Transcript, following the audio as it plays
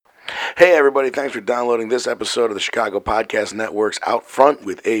Hey everybody, thanks for downloading this episode of the Chicago Podcast Network's Out Front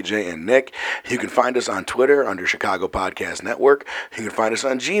with AJ and Nick. You can find us on Twitter under Chicago Podcast Network. You can find us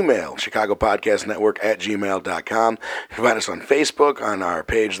on Gmail, chicagopodcastnetwork@gmail.com. You can find us on Facebook on our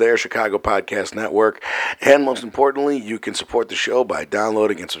page there, Chicago Podcast Network. And most importantly, you can support the show by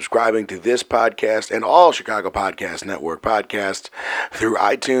downloading and subscribing to this podcast and all Chicago Podcast Network podcasts through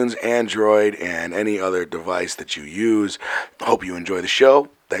iTunes, Android, and any other device that you use. Hope you enjoy the show.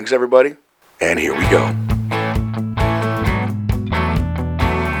 Thanks, everybody, and here we go.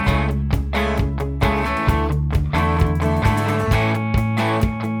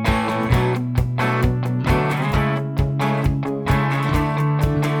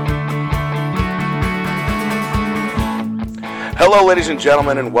 Hello, ladies and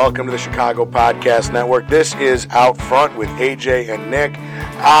gentlemen, and welcome to the Chicago Podcast Network. This is Out Front with AJ and Nick.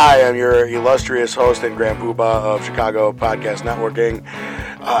 I am your illustrious host and grand poobah of Chicago Podcast Networking,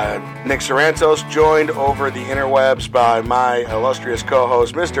 Nick Sarantos, joined over the interwebs by my illustrious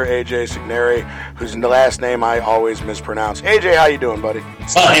co-host, Mr. AJ Signeri, whose last name I always mispronounce. AJ, how you doing, buddy?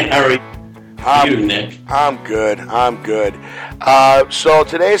 Fine, how are you, Nick? I'm good. So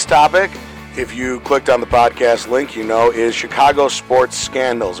today's topic, if you clicked on the podcast link, you know, is Chicago sports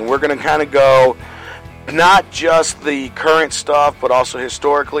scandals. And we're going to kind of go not just the current stuff, but also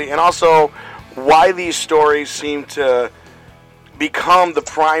historically, and also why these stories seem to become the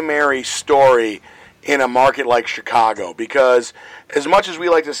primary story in a market like Chicago. Because as much as we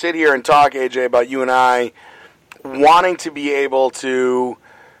like to sit here and talk, AJ, about you and I wanting to be able to,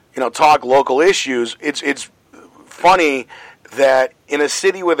 talk local issues, it's funny that in a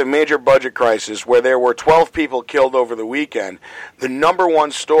city with a major budget crisis where there were 12 people killed over the weekend, the number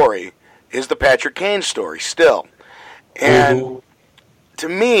one story is the Patrick Kane story still. And to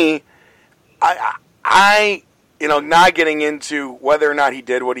me, I not getting into whether or not he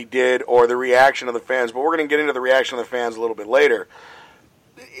did what he did or the reaction of the fans, but we're going to get into the reaction of the fans a little bit later.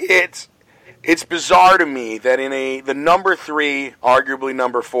 It's bizarre to me that in the number 3, arguably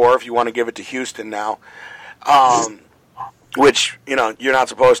number 4, if you want to give it to Houston now, which, you're not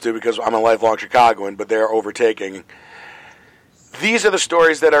supposed to because I'm a lifelong Chicagoan, but they're overtaking. These are the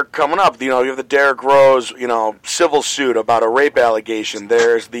stories that are coming up. You have the Derrick Rose, civil suit about a rape allegation.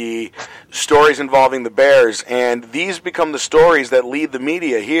 There's the stories involving the Bears, and these become the stories that lead the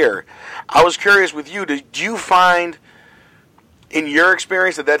media here. I was curious with you, do you find, in your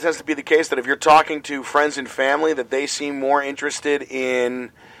experience, that tends to be the case, that if you're talking to friends and family, that they seem more interested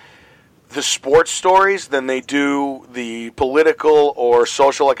in the sports stories than they do the political or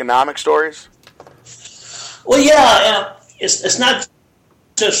social economic stories? Well, yeah, it's not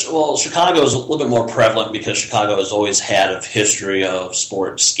just, Chicago is a little bit more prevalent because Chicago has always had a history of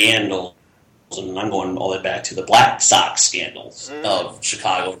sports scandals, and I'm going all the way back to the Black Sox scandals of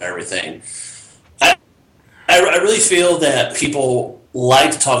Chicago and everything. I really feel that people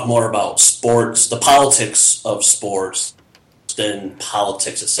like to talk more about sports, the politics of sports, than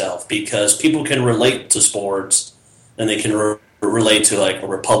politics itself, because people can relate to sports and they can relate to like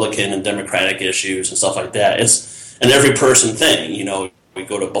Republican and Democratic issues and stuff like that. It's an every person thing. You go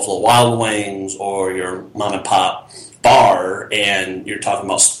to Buffalo Wild Wings or your mom and pop bar and you're talking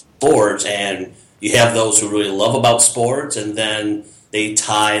about sports, and you have those who really love about sports, and then they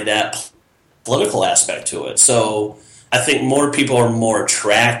tie that political aspect to it. So I think more people are more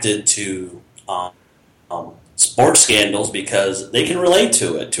attracted to sports scandals because they can relate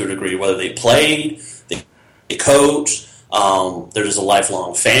to it to a degree, whether they played, they coach, they're just a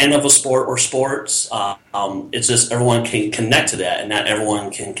lifelong fan of a sport or sports. It's just everyone can connect to that, and not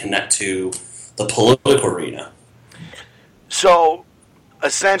everyone can connect to the political arena. So,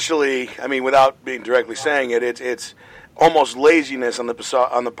 essentially, without being directly saying it, it's almost laziness on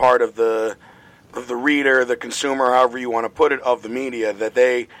the part of the reader, the consumer, however you want to put it, of the media, that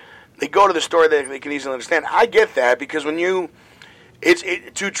they go to the story that they can easily understand. I get that, because when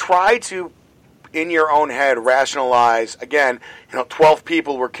to try to, in your own head, rationalize, again, 12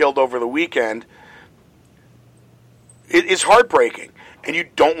 people were killed over the weekend, it's heartbreaking, and you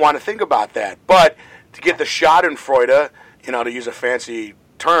don't want to think about that. But to get the schadenfreude, to use a fancy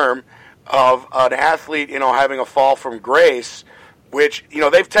term, of an athlete, having a fall from grace, which,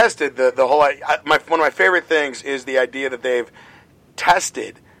 they've tested the whole. One of my favorite things is the idea that they've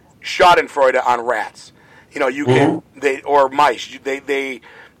tested schadenfreude on rats. You can or mice. The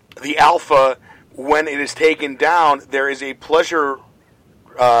alpha, when it is taken down, there is a pleasure.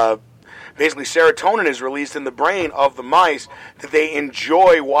 Basically, serotonin is released in the brain of the mice that they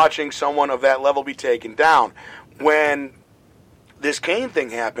enjoy watching someone of that level be taken down. When this Kane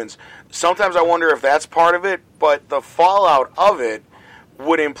thing happens, sometimes I wonder if that's part of it. But the fallout of it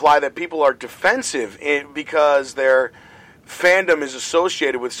would imply that people are defensive because their fandom is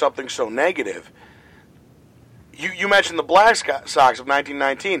associated with something so negative. You mentioned the Black Sox of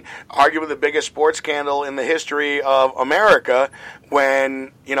 1919, arguably the biggest sports scandal in the history of America,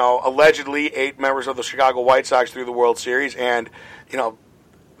 when, allegedly 8 members of the Chicago White Sox threw the World Series, and,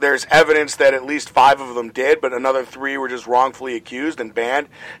 there's evidence that at least 5 of them did, but another 3 were just wrongfully accused and banned.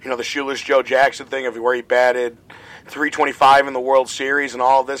 The shoeless Joe Jackson thing of where he batted .325 in the World Series and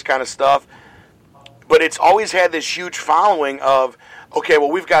all of this kind of stuff. But it's always had this huge following of, okay,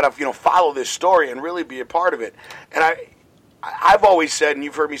 well, we've got to, follow this story and really be a part of it. And I've always said, and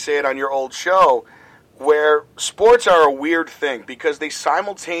you've heard me say it on your old show, where sports are a weird thing because they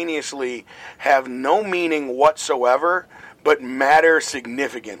simultaneously have no meaning whatsoever, but matter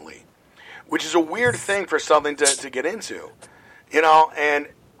significantly, which is a weird thing for something to get into, and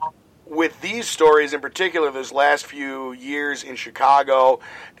with these stories in particular, this last few years in Chicago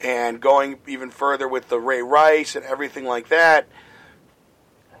and going even further with the Ray Rice and everything like that,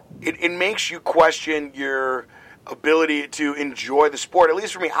 it makes you question your ability to enjoy the sport. At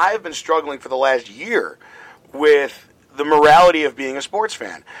least for me, I have been struggling for the last year with the morality of being a sports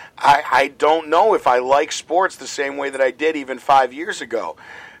fan. I don't know if I like sports the same way that I did even 5 years ago.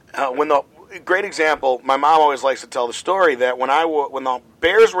 Great example, my mom always likes to tell the story that when the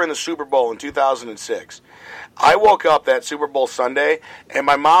Bears were in the Super Bowl in 2006, I woke up that Super Bowl Sunday, and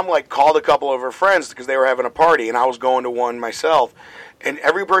my mom called a couple of her friends because they were having a party, and I was going to one myself. And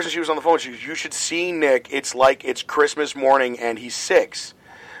every person she was on the phone, she goes, "You should see Nick. It's like it's Christmas morning, and he's 6."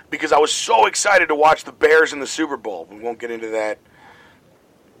 Because I was so excited to watch the Bears in the Super Bowl. We won't get into that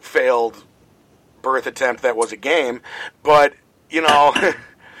failed birth attempt that was a game. But,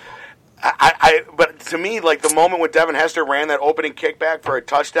 but to me, the moment when Devin Hester ran that opening kickback for a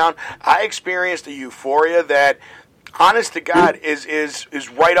touchdown, I experienced a euphoria that, honest to God, is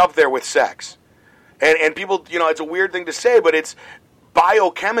right up there with sex. And people, it's a weird thing to say, but it's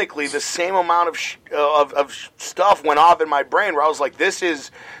biochemically the same amount of stuff went off in my brain where I was like, this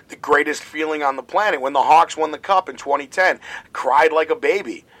is the greatest feeling on the planet. When the Hawks won the Cup in 2010, I cried like a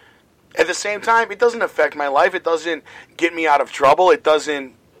baby. At the same time, it doesn't affect my life. It doesn't get me out of trouble. It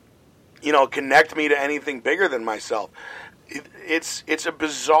doesn't connect me to anything bigger than myself. It's a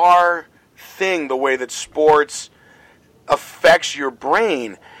bizarre thing, the way that sports affects your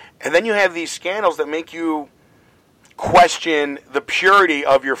brain. And then you have these scandals that make you question the purity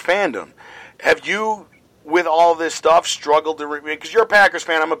of your fandom. Have you, with all this stuff, struggled to... Because you're a Packers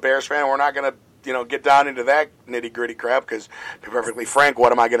fan, I'm a Bears fan, and we're not going to get down into that nitty-gritty crap, because, to be perfectly frank,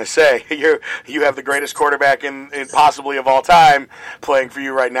 what am I going to say? You have the greatest quarterback in possibly of all time playing for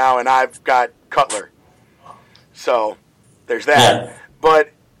you right now, and I've got Cutler. So, there's that. Yeah.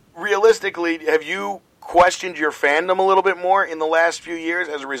 But, realistically, have you questioned your fandom a little bit more in the last few years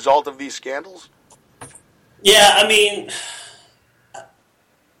as a result of these scandals? Yeah, I mean,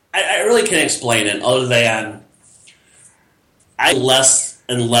 I really can't explain it other than I'm less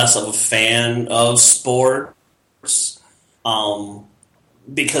and less of a fan of sports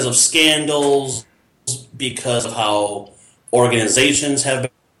because of scandals, because of how organizations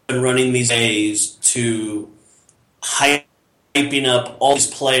have been running these days to hyping up all these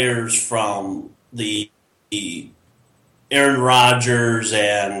players from the Aaron Rodgers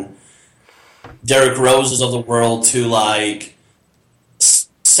and Derrick Roses of the world to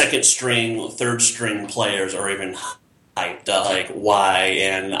second string, third string players are even hyped up. Why?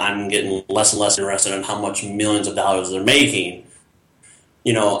 And I'm getting less and less interested in how much millions of dollars they're making.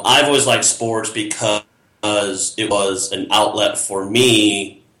 I've always liked sports because it was an outlet for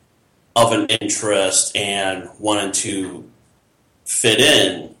me of an interest and wanting to fit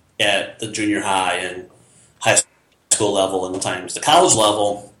in at the junior high and high school level and sometimes the college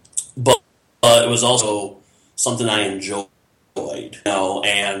level. But it was also something I enjoyed,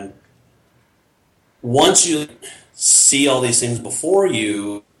 and once you see all these things before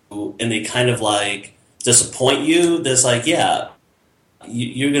you and they kind of disappoint you, there's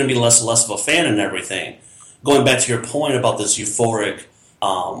you're going to be less and less of a fan and everything. Going back to your point about this euphoric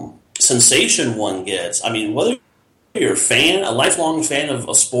sensation one gets, I mean, whether you're a lifelong fan of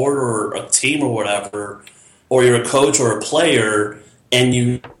a sport or a team or whatever, or you're a coach or a player, and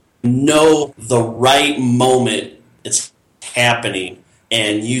you know the right moment it's happening,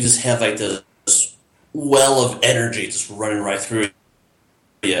 and you just have this well of energy just running right through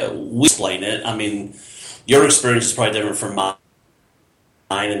you. We explain it. I mean, your experience is probably different from mine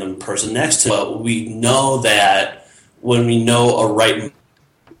and the person next to it. But we know that when we know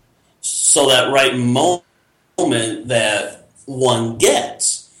that right moment that one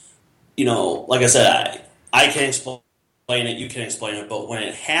gets, like I said, I can't explain it, you can explain it, but when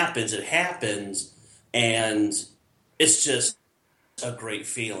it happens, and it's just a great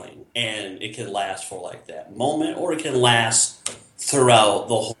feeling, and it can last for like that moment, or it can last throughout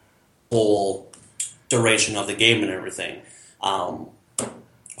the whole duration of the game and everything.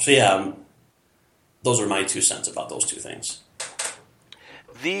 Those are my 2 cents about those two things.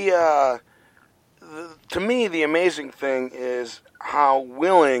 To me, the amazing thing is how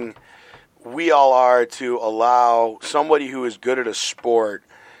willing we all are to allow somebody who is good at a sport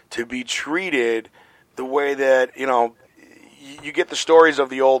to be treated the way that, you get the stories of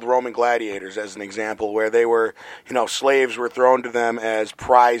the old Roman gladiators as an example, where they were, slaves were thrown to them as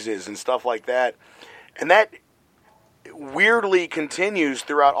prizes and stuff like that. And that weirdly continues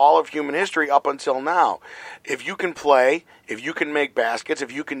throughout all of human history up until now. If you can play, if you can make baskets,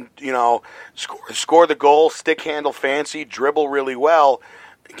 if you can, score the goal, stick handle fancy, dribble really well,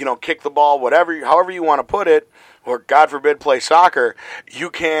 kick the ball, however you want to put it, or God forbid play soccer, you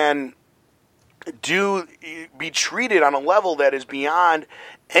can be treated on a level that is beyond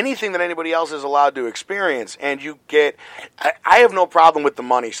anything that anybody else is allowed to experience. And you get, I have no problem with the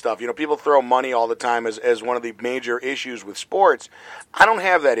money stuff. People throw money all the time as one of the major issues with sports. I don't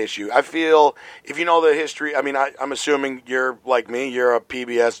have that issue. I feel, if you know the history, I'm assuming you're like me, you're a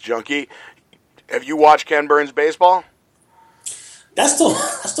PBS junkie. Have you watched Ken Burns baseball? That's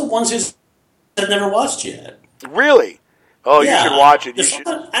the one season I've never watched yet. Really? Oh, yeah, you should watch it.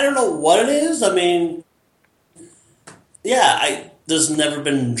 I don't know what it is. There's never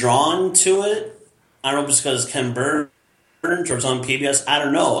been drawn to it. I don't know if it's because Ken Burns or it's on PBS. I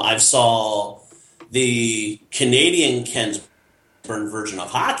don't know. I saw the Canadian Ken Burns version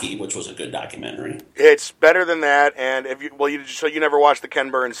of hockey, which was a good documentary. It's better than that. And so you never watched the Ken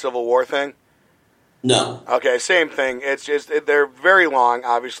Burns Civil War thing? No. Okay, same thing. It's just they're very long.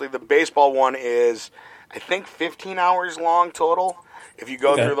 Obviously, the baseball one is, I think, 15 hours long total, if you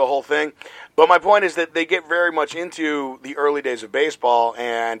go through the whole thing. But my point is that they get very much into the early days of baseball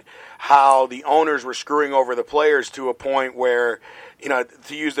and how the owners were screwing over the players to a point where, to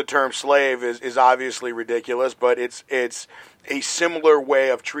use the term slave is obviously ridiculous, but it's a similar way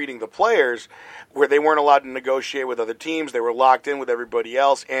of treating the players where they weren't allowed to negotiate with other teams. They were locked in with everybody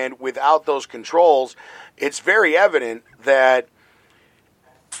else. And without those controls, it's very evident that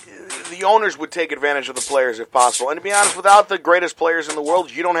the owners would take advantage of the players if possible. And to be honest, without the greatest players in the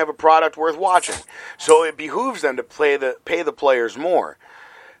world, you don't have a product worth watching. So it behooves them to pay the players more.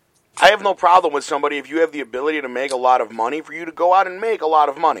 I have no problem with somebody, if you have the ability to make a lot of money, for you to go out and make a lot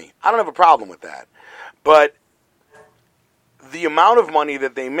of money. I don't have a problem with that. But the amount of money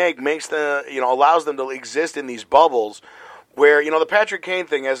that they make allows them to exist in these bubbles where, the Patrick Kane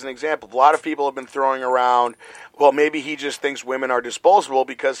thing as an example, a lot of people have been throwing around, well, maybe he just thinks women are disposable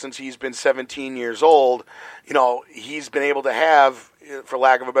because since he's been 17 years old, he's been able to have, for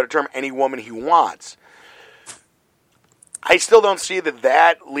lack of a better term, any woman he wants. I still don't see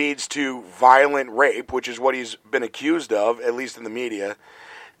that leads to violent rape, which is what he's been accused of, at least in the media.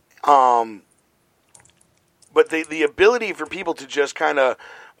 But the ability for people to just kind of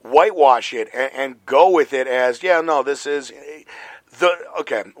whitewash it and go with it as, this is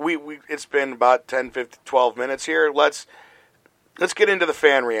it's been about 10, 15, 12 minutes here. Let's get into the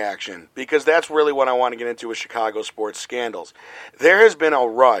fan reaction, because that's really what I want to get into with Chicago sports scandals. There has been a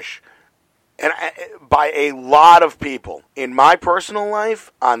rush by a lot of people in my personal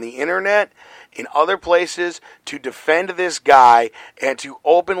life, on the internet, in other places, to defend this guy and to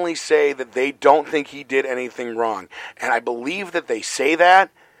openly say that they don't think he did anything wrong. And I believe that they say that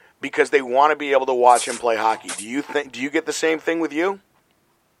because they want to be able to watch him play hockey. Do you get the same thing with you?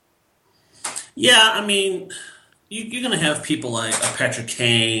 Yeah, you're going to have people like a Patrick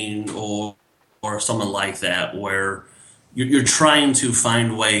Kane or someone like that where you're trying to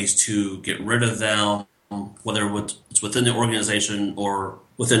find ways to get rid of them, whether it's within the organization or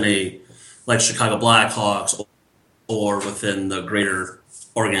within like Chicago Blackhawks or within the greater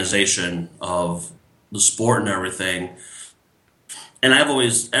organization of the sport and everything. And I've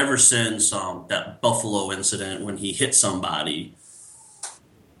always, ever since that Buffalo incident when he hit somebody,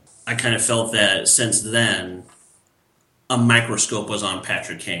 I kind of felt that since then a microscope was on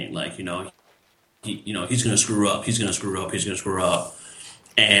Patrick Kane. Like, he's going to screw up. He's going to screw up. He's going to screw up.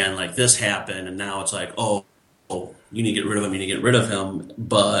 And like this happened, and now it's like, oh, you need to get rid of him. You need to get rid of him.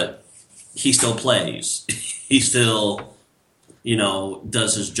 But he still plays. He still,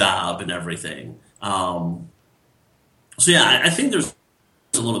 does his job and everything. So yeah, I think there's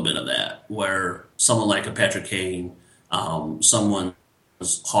a little bit of that where someone like a Patrick Kane, someone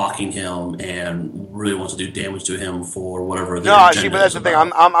hawking him and really wants to do damage to him for whatever their No, see, agenda but that's is the thing.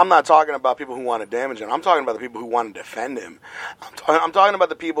 about. I'm not talking about people who want to damage him. I'm talking about the people who want to defend him. I'm talking about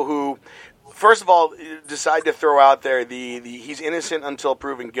the people who, first of all, decide to throw out there the he's innocent until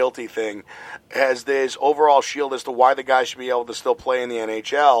proven guilty thing as this overall shield as to why the guy should be able to still play in the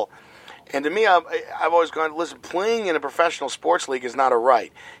NHL. And to me, I've always gone, listen, playing in a professional sports league is not a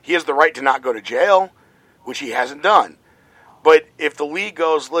right. He has the right to not go to jail, which he hasn't done. But if the league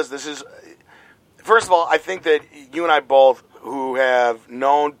goes, listen, this is... First of all, I think that you and I both, who have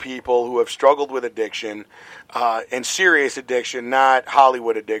known people who have struggled with addiction, and serious addiction, not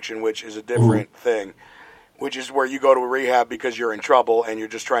Hollywood addiction, which is a different thing, which is where you go to a rehab because you're in trouble and you're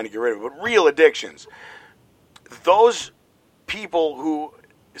just trying to get rid of it. But real addictions, those people who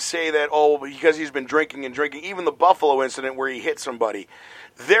say that, oh, because he's been drinking and drinking, even the Buffalo incident where he hit somebody,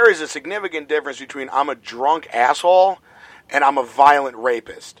 there is a significant difference between I'm a drunk asshole and I'm a violent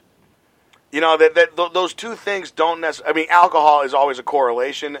rapist. You know, those two things don't necessarily... I mean, alcohol is always a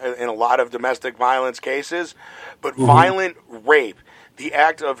correlation in a lot of domestic violence cases, but violent rape, the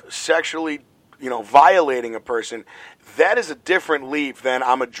act of sexually, violating a person, that is a different leap than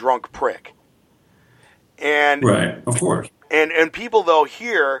I'm a drunk prick. And Right, of course. And people, though,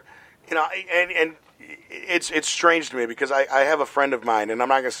 here, and it's strange to me because I have a friend of mine, and I'm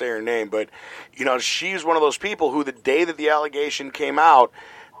not going to say her name, but, she's one of those people who the day that the allegation came out,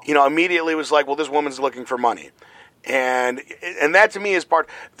 immediately was like, well, this woman's looking for money. And that to me is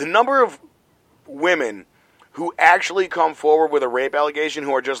the number of women who actually come forward with a rape allegation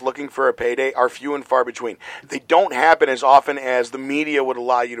who are just looking for a payday are few and far between. They don't happen as often as the media would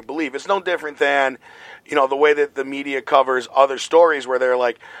allow you to believe. It's no different than, the way that the media covers other stories where they're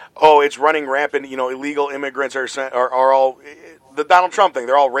like, oh, it's running rampant, illegal immigrants are all... The Donald Trump thing,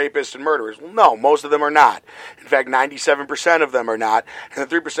 they're all rapists and murderers. Well, no, most of them are not. In fact, 97% of them are not. And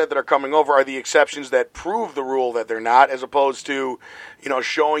the 3% that are coming over are the exceptions that prove the rule that they're not, as opposed to,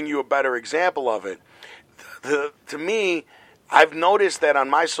 showing you a better example of it. To me, I've noticed that on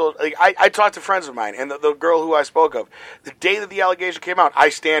my social... I talked to friends of mine, and the girl who I spoke of, the day that the allegation came out, I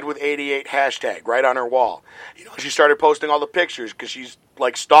stand with 88 hashtag right on her wall. She started posting all the pictures because she's,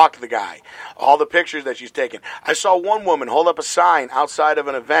 stalked the guy. All the pictures that she's taken. I saw one woman hold up a sign outside of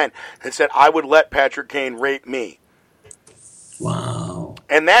an event that said, I would let Patrick Kane rape me. Wow.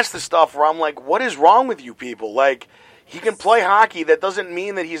 And that's the stuff where I'm like, what is wrong with you people? He can play hockey. That doesn't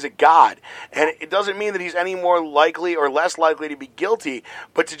mean that he's a god. And it doesn't mean that he's any more likely or less likely to be guilty.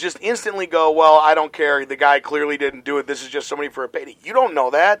 But to just instantly go, well, I don't care. The guy clearly didn't do it. This is just somebody for a payday. You don't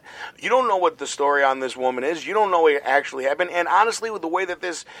know that. You don't know what the story on this woman is. You don't know what actually happened. And honestly, with the way that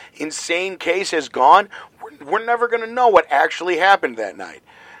this insane case has gone, we're never going to know what actually happened that night.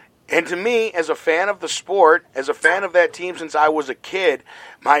 And to me, as a fan of the sport, as a fan of that team since I was a kid,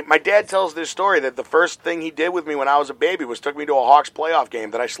 my dad tells this story that the first thing he did with me when I was a baby was took me to a Hawks playoff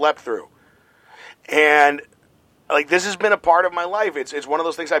game that I slept through. And, this has been a part of my life. It's one of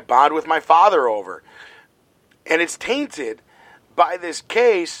those things I bond with my father over. And it's tainted by this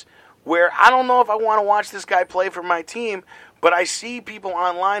case where I don't know if I want to watch this guy play for my team, but I see people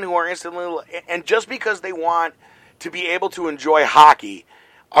online who are instantly... And just because they want to be able to enjoy hockey...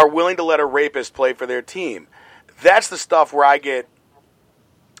 are willing to let a rapist play for their team. That's the stuff where I get,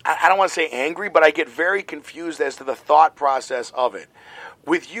 I don't want to say angry, but I get very confused as to the thought process of it.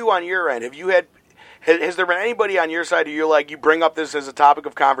 With you on your end, has there been anybody on your side who you're like, you bring up this as a topic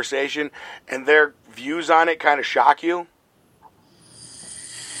of conversation and their views on it kind of shock you?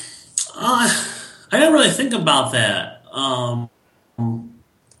 I didn't really think about that.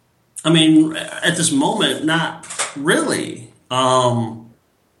 At this moment, not really.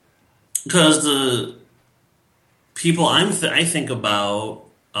 Because the people I think about,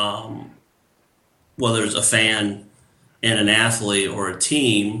 whether it's a fan and an athlete or a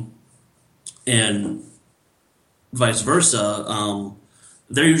team, and vice versa,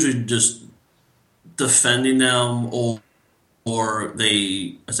 they're usually just defending them, or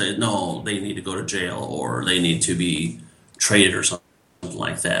they say no, they need to go to jail, or they need to be traded, or something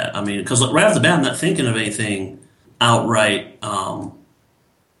like that. Because right off the bat, I'm not thinking of anything outright.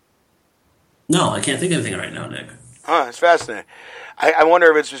 No, I can't think of anything right now, Nick. It's fascinating. I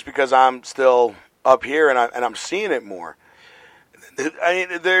wonder if it's just because I'm still up here and I'm seeing it more.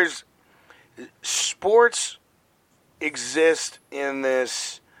 There's sports exist in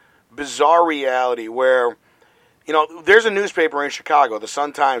this bizarre reality where, there's a newspaper in Chicago, the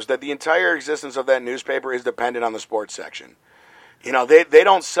Sun-Times, that the entire existence of that newspaper is dependent on the sports section. They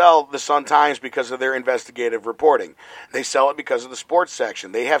don't sell the Sun-Times because of their investigative reporting. They sell it because of the sports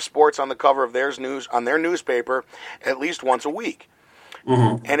section. They have sports on the cover of their newspaper at least once a week.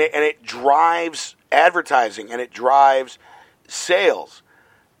 Mm-hmm. and it drives advertising and it drives sales.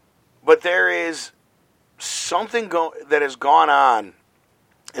 But there is something that has gone on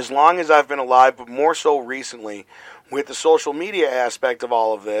as long as I've been alive, but more so recently with the social media aspect of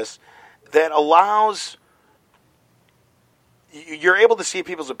all of this, that allows you're able to see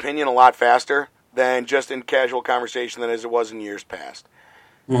people's opinion a lot faster than just in casual conversation than as it was in years past.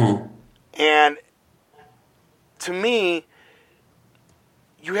 Mm-hmm. And to me,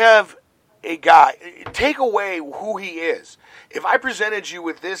 you have a guy, take away who he is. If I presented you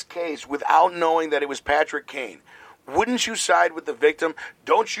with this case without knowing that it was Patrick Kane, wouldn't you side with the victim?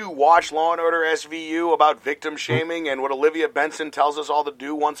 Don't you watch Law & Order SVU about victim shaming and what Olivia Benson tells us all to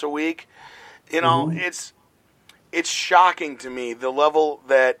do once a week? You know, it's shocking to me the level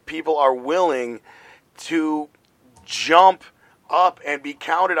that people are willing to jump up and be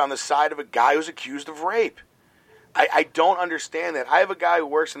counted on the side of a guy who's accused of rape. I don't understand that. I have a guy who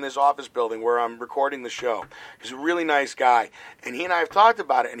works in this office building where I'm recording the show. He's a really nice guy. And he and I have talked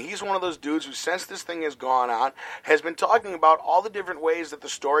about it. And he's one of those dudes who, since this thing has gone on, has been talking about all the different ways that the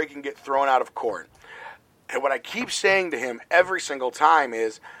story can get thrown out of court. And what I keep saying to him every single time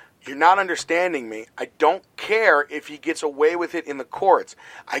is, you're not understanding me. I don't care if he gets away with it in the courts.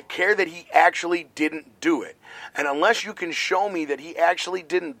 I care that he actually didn't do it. And unless you can show me that he actually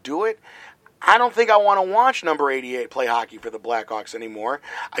didn't do it, I don't think I want to watch number 88 play hockey for the Blackhawks anymore.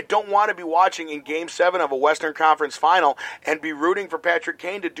 I don't want to be watching in Game 7 of a Western Conference Final and be rooting for Patrick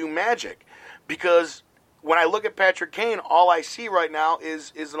Kane to do magic. Because when I look at Patrick Kane, all I see right now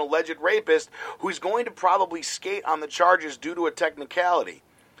is an alleged rapist who's going to probably skate on the charges due to a technicality.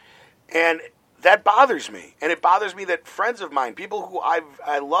 And that bothers me. And it bothers me that friends of mine, people who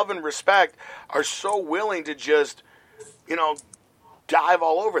I love and respect, are so willing to just, dive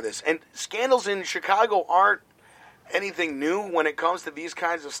all over this. And scandals in Chicago aren't anything new when it comes to these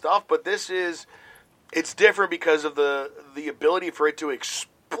kinds of stuff, but it's different because of the ability for it to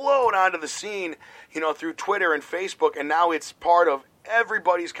explode onto the scene, through Twitter and Facebook, and now it's part of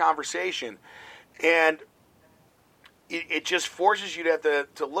everybody's conversation. And it just forces you to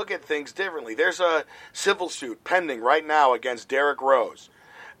have to look at things differently. There's a civil suit pending right now against Derrick Rose,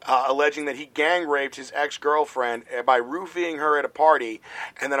 alleging that he gang raped his ex-girlfriend by roofing her at a party,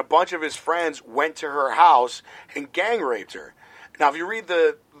 and then a bunch of his friends went to her house and gang raped her. Now, if you read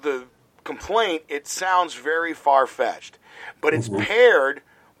the complaint, it sounds very far-fetched, but it's paired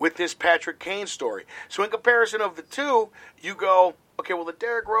with this Patrick Kane story. So in comparison of the two, you go, okay, well, the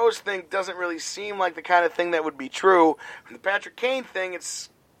Derrick Rose thing doesn't really seem like the kind of thing that would be true. And the Patrick Kane thing, it's,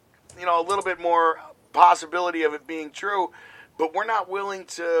 a little bit more possibility of it being true. But we're not willing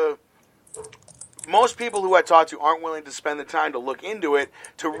to, most people who I talk to aren't willing to spend the time to look into it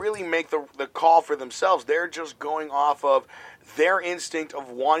to really make the call for themselves. They're just going off of their instinct of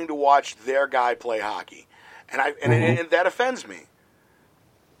wanting to watch their guy play hockey. And that offends me.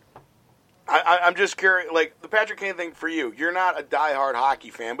 I'm just curious, like the Patrick Kane thing for you, you're not a diehard hockey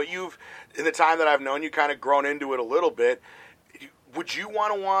fan, but you've, in the time that I've known you, kind of grown into it a little bit. Would you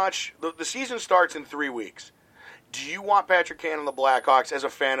want to watch, the season starts in 3 weeks. Do you want Patrick Kane on the Blackhawks as a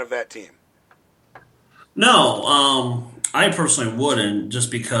fan of that team? No, I personally wouldn't,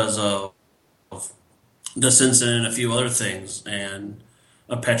 just because of this incident and a few other things, and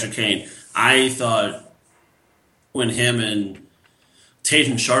Patrick Kane. I thought when him and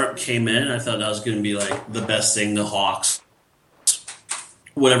Tatum Sharp came in, I thought that was going to be like the best thing the Hawks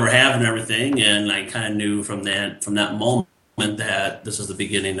would ever have and everything, and I kind of knew from that moment that this is the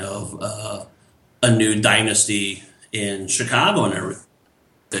beginning of a new dynasty in Chicago and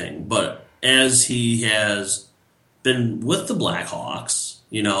everything. But as he has been with the Blackhawks,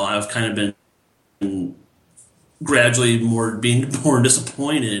 I've kind of been gradually being more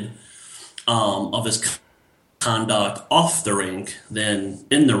disappointed of his conduct off the rink than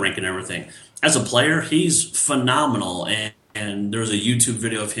in the rink and everything. As a player, he's phenomenal, and there's a YouTube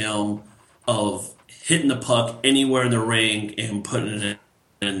video of him of hitting the puck anywhere in the rink and putting it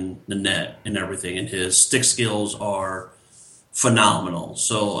in the net and everything, and his stick skills are phenomenal.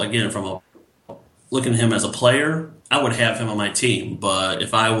 So again, looking at him as a player, I would have him on my team, but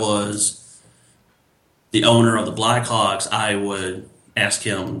if I was the owner of the Blackhawks, I would ask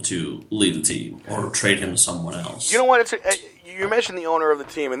him to leave the team or trade him to someone else. You know what? You mentioned the owner of the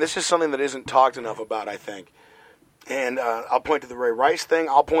team, and this is something that isn't talked enough about, I think. And I'll point to the Ray Rice thing.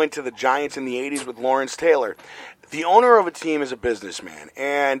 I'll point to the Giants in the 80s with Lawrence Taylor. The owner of a team is a businessman.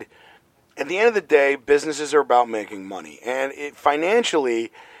 And at the end of the day, businesses are about making money. And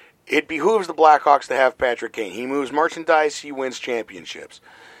financially, it behooves the Blackhawks to have Patrick Kane. He moves merchandise. He wins championships.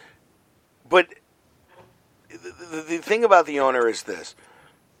 But the thing about the owner is this.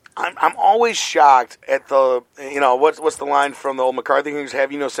 I'm always shocked at the, what's the line from the old McCarthy hearings?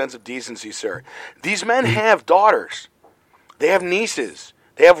 Have you no sense of decency, sir? These men have daughters. They have nieces.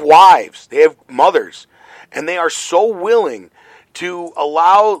 They have wives. They have mothers. And they are so willing to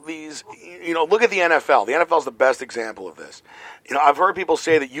allow these, look at the NFL. The NFL is the best example of this. I've heard people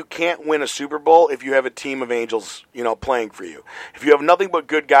say that you can't win a Super Bowl if you have a team of angels, playing for you. If you have nothing but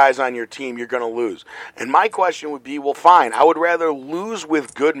good guys on your team, you're going to lose. And my question would be, well, fine. I would rather lose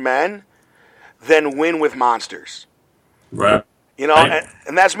with good men than win with monsters. Right.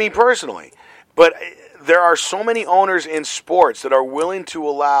 And that's me personally. But there are so many owners in sports that are willing to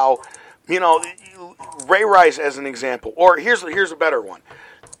allow, Ray Rice as an example. Or here's a better one.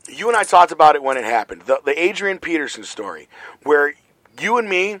 You and I talked about it when it happened. The Adrian Peterson story, where you and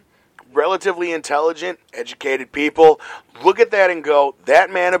me, relatively intelligent, educated people, look at that and go, that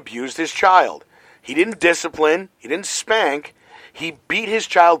man abused his child. He didn't discipline. He didn't spank. He beat his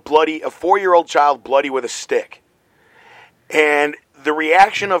child bloody, a 4-year-old child bloody with a stick. And the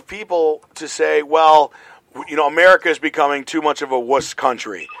reaction of people to say, well, America is becoming too much of a wuss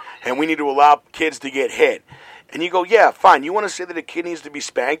country, and we need to allow kids to get hit. And you go, yeah, fine. You want to say that a kid needs to be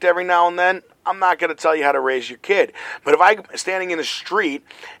spanked every now and then? I'm not going to tell you how to raise your kid. But if I'm standing in the street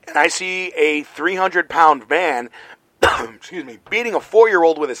and I see a 300-pound man, beating a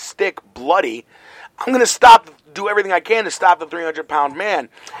 4-year-old with a stick bloody, I'm going to do everything I can to stop the 300-pound man.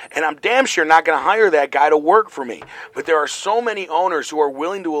 And I'm damn sure not going to hire that guy to work for me. But there are so many owners who are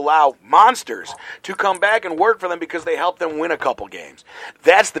willing to allow monsters to come back and work for them because they help them win a couple games.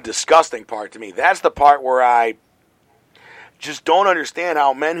 That's the disgusting part to me. That's the part where I just don't understand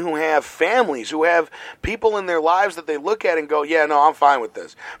how men who have families, who have people in their lives that they look at and go, yeah, no, I'm fine with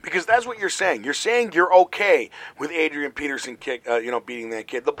this. Because that's what you're saying. You're saying you're okay with Adrian Peterson beating that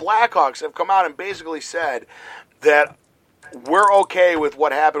kid. The Blackhawks have come out and basically said that we're okay with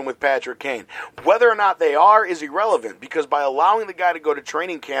what happened with Patrick Kane. Whether or not they are is irrelevant, because by allowing the guy to go to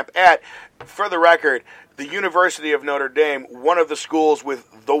training camp at, for the record, the University of Notre Dame, one of the schools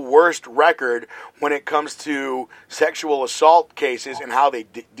with the worst record when it comes to sexual assault cases and how they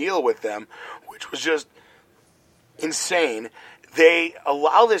deal with them, which was just insane. They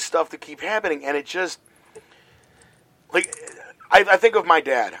allow this stuff to keep happening, and it just, I think of my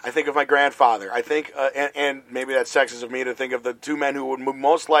dad. I think of my grandfather. I think, and maybe that's sexist of me to think of the two men who would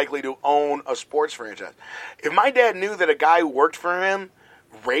most likely to own a sports franchise. If my dad knew that a guy who worked for him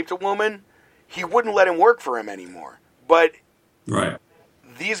raped a woman, he wouldn't let him work for him anymore. But right.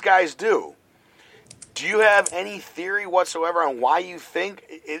 These guys do. Do you have any theory whatsoever on why you think?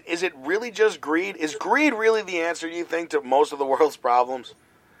 Is it really just greed? Is greed really the answer, you think, to most of the world's problems?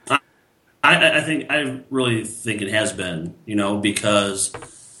 I really think it has been, because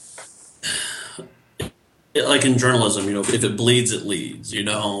like in journalism, if it bleeds, it leads,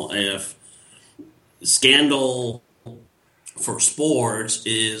 if scandal for sports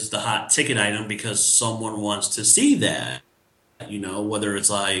is the hot ticket item because someone wants to see that, whether it's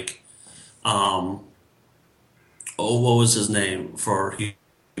like, what was his name he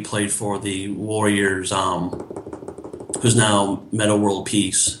played for the Warriors, who's now Meta World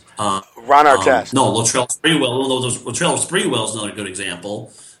Peace. Ron Artest. No, Latrell Sprewell. Latrell Sprewell is another good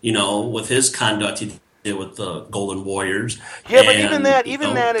example. With his conduct he did with the Golden Warriors. Yeah, but even that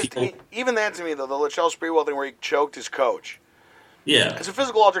to me though, the Latrell Sprewell thing where he choked his coach. Yeah, it's a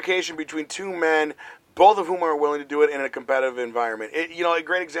physical altercation between two men, both of whom are willing to do it in a competitive environment. A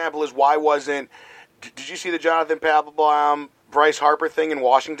great example is why wasn't? Did you see the Jonathan Papelbon, Bryce Harper thing in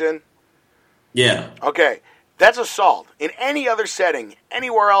Washington? Yeah. Okay. That's assault. In any other setting,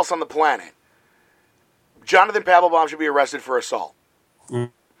 anywhere else on the planet, Jonathan Papelbon should be arrested for assault.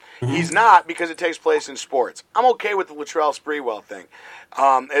 Mm-hmm. He's not, because it takes place in sports. I'm okay with the Latrell Sprewell thing.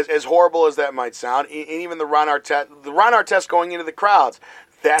 As horrible as that might sound, and even the Ron Artest going into the crowds,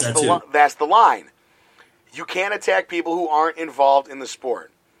 that's the line. You can't attack people who aren't involved in the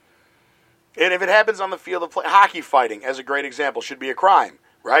sport. And if it happens on the field of play, hockey fighting, as a great example, should be a crime.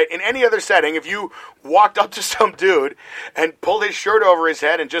 Right? In any other setting, if you walked up to some dude and pulled his shirt over his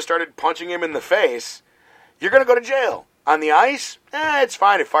head and just started punching him in the face, you're going to go to jail. On the ice, it's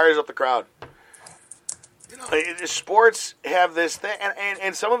fine. It fires up the crowd. Sports have this thing,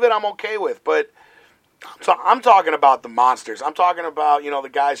 and some of it I'm okay with, but I'm talking about the monsters. I'm talking about, the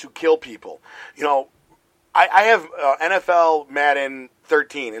guys who kill people. I have NFL Madden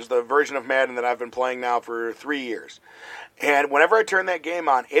 13 is the version of Madden that I've been playing now for 3 years. And whenever I turn that game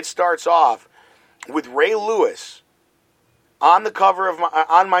on, it starts off with Ray Lewis on the cover of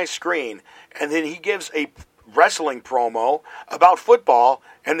on my screen, and then he gives a wrestling promo about football,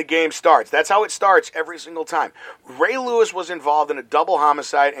 and the game starts. That's how it starts every single time. Ray Lewis was involved in a double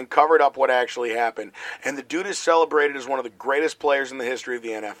homicide and covered up what actually happened. And the dude is celebrated as one of the greatest players in the history of the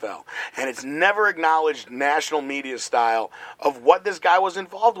NFL. And it's never acknowledged national media style of what this guy was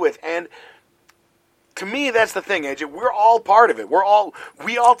involved with. And to me, that's the thing, AJ. We're all part of it.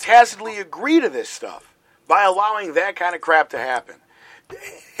 We all tacitly agree to this stuff by allowing that kind of crap to happen.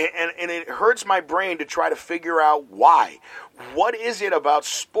 And it hurts my brain to try to figure out why. What is it about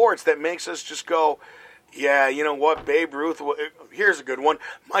sports that makes us just go, yeah, you know what, Babe Ruth, here's a good one.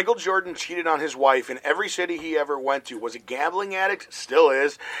 Michael Jordan cheated on his wife in every city he ever went to, was a gambling addict, still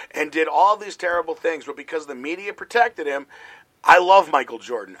is, and did all these terrible things. But because the media protected him, I love Michael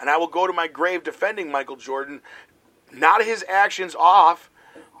Jordan. And I will go to my grave defending Michael Jordan, not his actions off,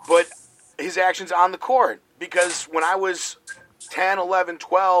 but his actions on the court. Because when I was 10, 11,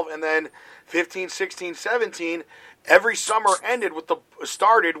 12, and then 15, 16, 17, every summer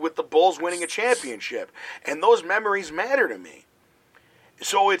started with the Bulls winning a championship. And those memories matter to me.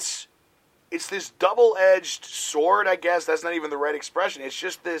 So it's this double-edged sword, I guess. That's not even the right expression. It's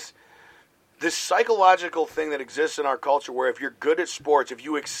just this psychological thing that exists in our culture where if you're good at sports, if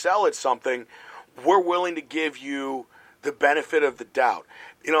you excel at something, we're willing to give you the benefit of the doubt.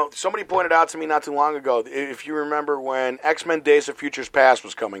 You know, somebody pointed out to me not too long ago, if you remember when X-Men Days of Futures Past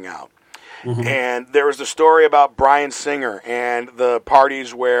was coming out, and there was a story about Bryan Singer and the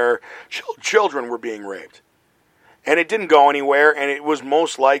parties where children were being raped. And it didn't go anywhere, and it was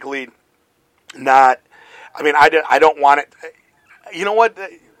most likely not. I mean, I don't want it. You know what?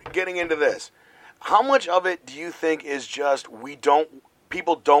 Getting into this, how much of it do you think is just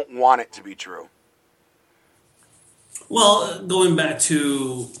people don't want it to be true? Well, going back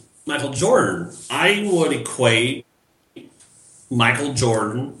to Michael Jordan, I would equate Michael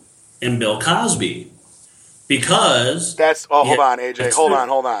Jordan and Bill Cosby because hold on, AJ, hold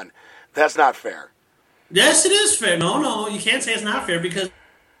on. That's not fair. Yes, it is fair. No, you can't say it's not fair because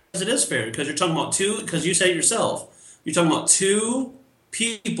it is fair because you're talking about because you said it yourself. You're talking about two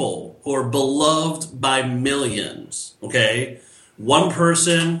people who are beloved by millions, okay? One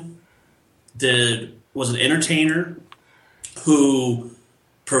person was an entertainer who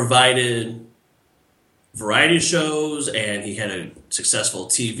provided variety shows and he had a successful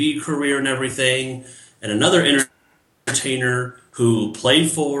TV career and everything, and another entertainer who played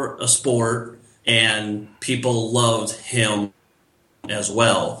for a sport and people loved him as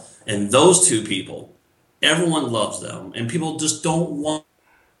well. And those two people, everyone loves them, and people just don't want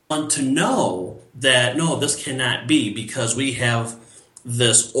to know that, no, this cannot be because we have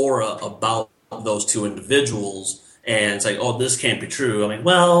this aura about those two individuals, and it's like, oh, this can't be true. I mean,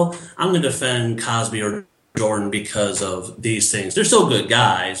 well, I'm going to defend Cosby or Jordan because of these things. They're still good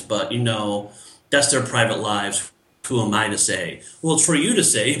guys, but, you know, that's their private lives. Who am I to say? Well, it's for you to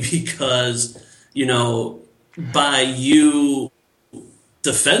say because, you know, by you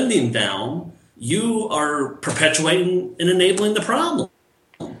defending them, you are perpetuating and enabling the problem.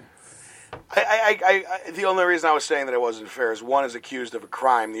 The only reason I was saying that it wasn't fair is one is accused of a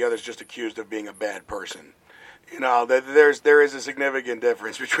crime, the other is just accused of being a bad person. You know, there is a significant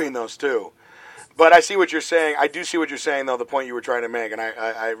difference between those two. But I see what you're saying. I do see what you're saying, though, the point you were trying to make, and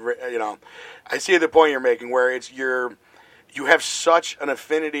I see the point you're making, where you have such an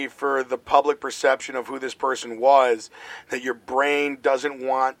affinity for the public perception of who this person was that your brain doesn't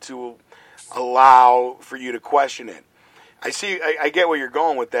want to allow for you to question it. I get where you're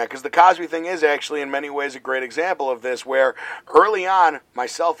going with that, because the Cosby thing is actually in many ways a great example of this, where early on,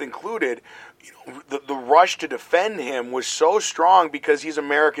 myself included, you know, the rush to defend him was so strong because he's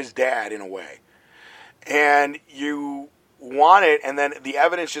America's dad in a way. And you want it, and then the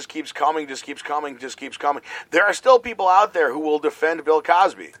evidence just keeps coming. There are still people out there who will defend Bill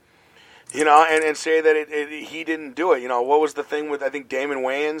Cosby, you know, and say that he didn't do it. You know, what was the thing with, I think, Damon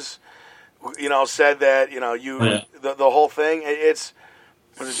Wayans, you know, said that, you know, the whole thing, was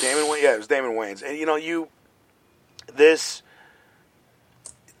it Damon Wayans? Yeah, it was Damon Wayans. And, you know, this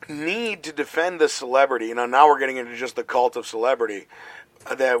need to defend the celebrity, you know, now we're getting into just the cult of celebrity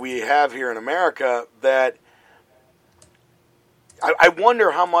that we have here in America, that I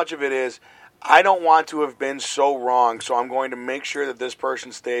wonder how much of it is, I don't want to have been so wrong, so I'm going to make sure that this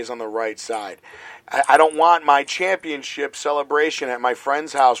person stays on the right side. I don't want my championship celebration at my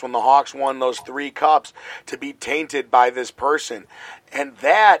friend's house when the Hawks won those 3 cups to be tainted by this person. And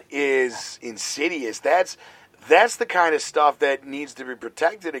that is insidious. That's the kind of stuff that needs to be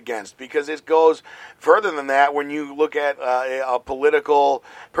protected against, because it goes further than that. When you look at a political,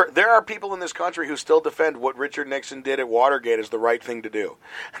 there are people in this country who still defend what Richard Nixon did at Watergate as the right thing to do.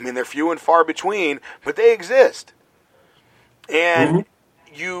 I mean, they're few and far between, but they exist. And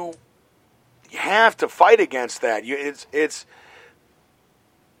you have to fight against that.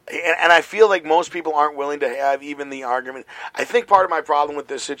 And I feel like most people aren't willing to have even the argument. I think part of my problem with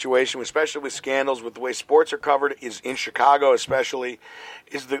this situation, especially with scandals, with the way sports are covered, is in Chicago especially,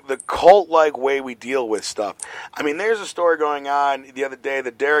 is the cult-like way we deal with stuff. I mean, there's a story going on the other day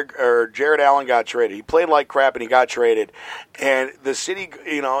that Jared Allen got traded. He played like crap and he got traded. And the city,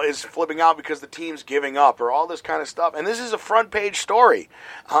 is flipping out because the team's giving up or all this kind of stuff. And this is a front-page story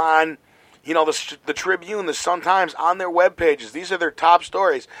on the Tribune, the Sun-Times, on their web pages. These are their top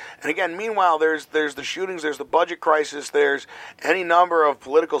stories. And again, meanwhile, there's the shootings, there's the budget crisis, there's any number of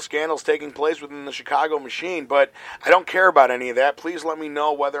political scandals taking place within the Chicago machine. But I don't care about any of that. Please let me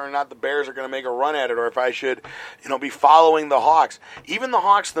know whether or not the Bears are going to make a run at it, or if I should, be following the Hawks. Even the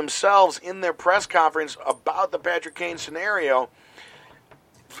Hawks themselves, in their press conference about the Patrick Kane scenario,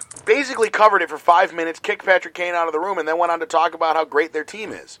 basically covered it for 5 minutes, kicked Patrick Kane out of the room, and then went on to talk about how great their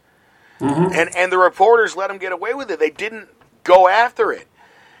team is. And the reporters let him get away with it. They didn't go after it.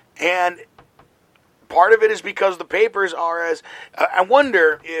 And part of it is because the papers are I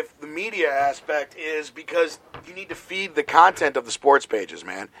wonder if the media aspect is because you need to feed the content of the sports pages,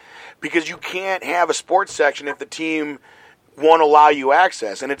 man. Because you can't have a sports section if the team won't allow you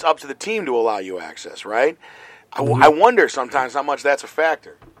access. And it's up to the team to allow you access, right? I wonder sometimes how much that's a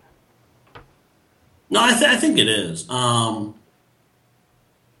factor. No, I think it is.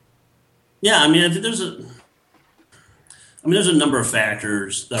 Yeah, I mean, I think there's a number of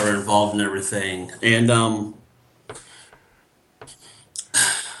factors that are involved in everything, and I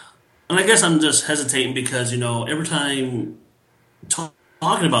guess I'm just hesitating because every time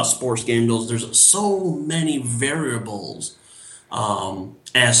talking about sports scandals, there's so many variables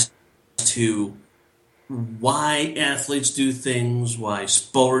as to why athletes do things, why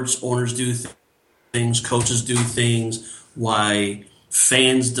sports owners do things, coaches do things, why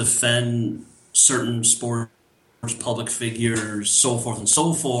fans defend certain sports public figures, so forth and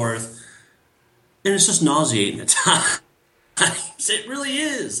so forth. And it's just nauseating at times. It really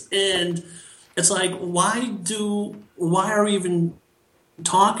is. And it's like, why are we even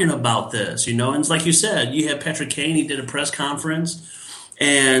talking about this? And it's like you said, you had Patrick Kane, he did a press conference,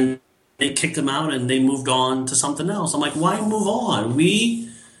 and they kicked him out and they moved on to something else. I'm like, why move on? We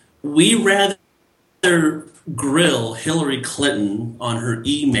rather grill Hillary Clinton on her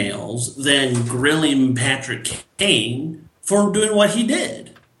emails than grilling Patrick Kane for doing what he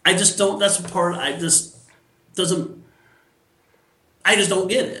did. I just don't. That's the part I just don't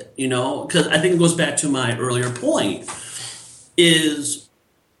get it. Because I think it goes back to my earlier point. Is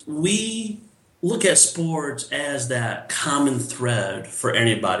we look at sports as that common thread for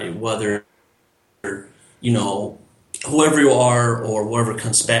anybody, whether whoever you are or whatever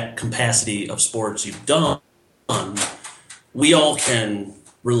capacity of sports you've done. We all can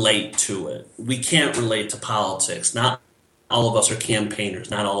relate to it. We can't relate to politics. Not all of us are campaigners.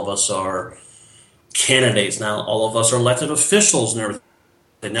 Not all of us are candidates. Not all of us are elected officials and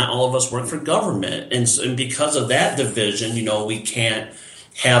everything. Not all of us work for government. And because of that division, we can't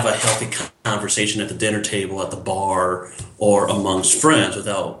have a healthy conversation at the dinner table, at the bar, or amongst friends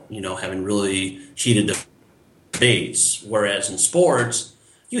without, having really heated debates. Whereas in sports,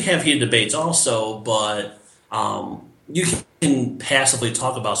 you have heated debates also, but you can passively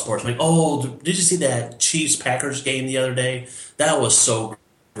talk about sports. Like, oh, did you see that Chiefs-Packers game the other day? That was so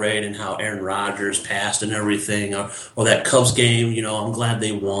great, and how Aaron Rodgers passed and everything. Or that Cubs game, I'm glad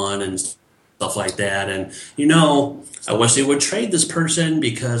they won and stuff like that. And, I wish they would trade this person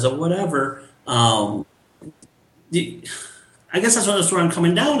because of whatever. I guess that's where I'm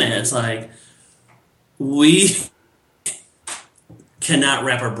coming down at. It's like, we cannot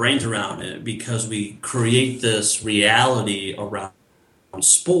wrap our brains around it because we create this reality around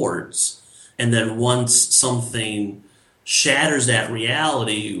sports, and then once something shatters that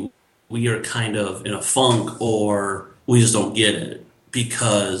reality, we are kind of in a funk, or we just don't get it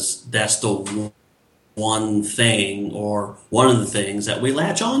because that's the one thing or one of the things that we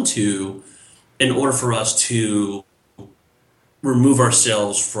latch onto in order for us to remove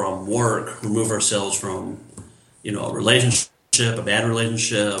ourselves from work, remove ourselves from a relationship, a bad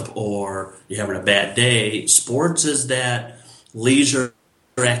relationship, or you're having a bad day. Sports is that leisure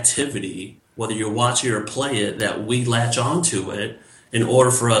activity, whether you're watching or play it, that we latch onto it in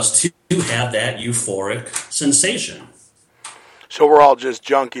order for us to have that euphoric sensation. So we're all just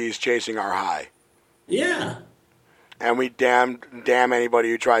junkies chasing our high. Yeah. And we damn anybody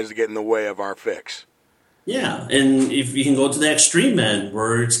who tries to get in the way of our fix. Yeah, and if you can go to the extreme end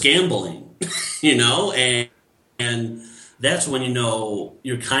where it's gambling, and that's when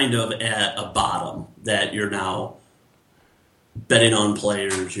you're kind of at a bottom, that you're now betting on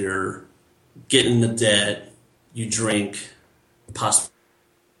players, you're getting the debt, you drink, possibly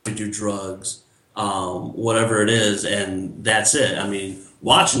do drugs, whatever it is, and that's it. I mean,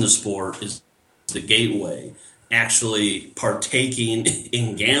 watching the sport is the gateway. Actually partaking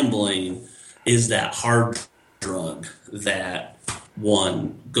in gambling is that hard drug that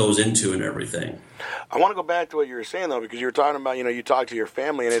one goes into and everything. I want to go back to what you were saying, though, because you were talking about, you talk to your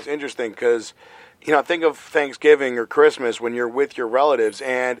family, and it's interesting because, think of Thanksgiving or Christmas when you're with your relatives,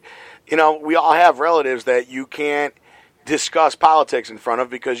 and, we all have relatives that you can't discuss politics in front of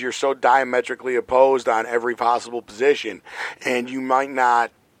because you're so diametrically opposed on every possible position, and you might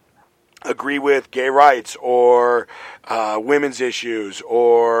not agree with gay rights or women's issues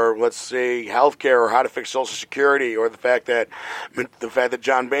or, let's say, healthcare or how to fix Social Security, or the fact that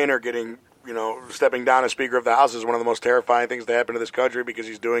John Boehner stepping down as Speaker of the House is one of the most terrifying things to happen to this country because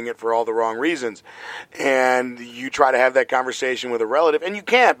he's doing it for all the wrong reasons. And you try to have that conversation with a relative, and you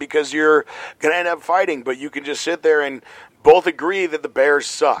can't because you're going to end up fighting, but you can just sit there and both agree that the Bears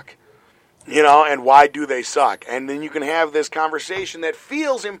suck. And why do they suck? And then you can have this conversation that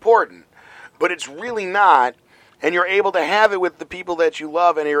feels important, but it's really not, and you're able to have it with the people that you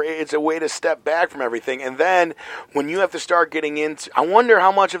love, and it's a way to step back from everything. And then when you have to start getting into, I wonder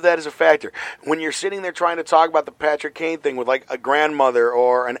how much of that is a factor. When you're sitting there trying to talk about the Patrick Kane thing with like a grandmother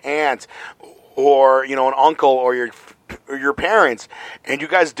or an aunt or, an uncle or your parents, and you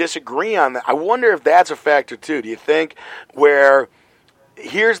guys disagree on that, I wonder if that's a factor too. Do you think where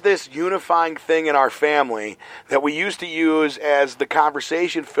here's this unifying thing in our family that we used to use as the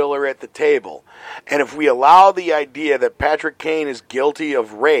conversation filler at the table. And if we allow the idea that Patrick Kane is guilty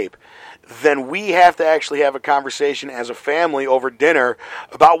of rape, then we have to actually have a conversation as a family over dinner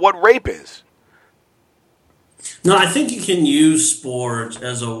about what rape is. No, I think you can use sports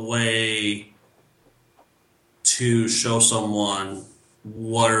as a way to show someone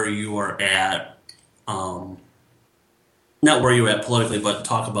where you are at, not where you're at politically, but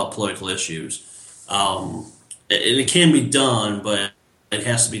talk about political issues. It can be done, but it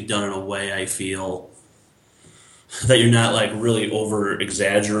has to be done in a way, I feel, that you're not like really over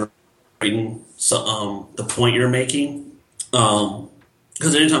exaggerating the point you're making.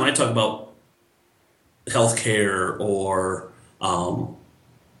 Because anytime I talk about healthcare or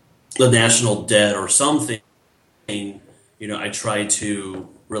the national debt or something, I try to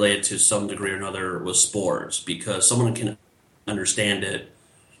relate it to some degree or another with sports, because someone can understand it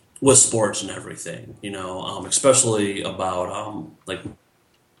with sports and everything, especially about like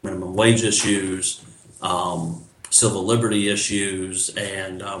minimum wage issues, civil liberty issues,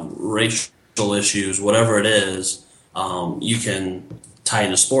 and racial issues, whatever it is, you can tie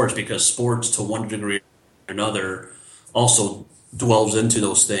into sports, because sports to one degree or another also dwells into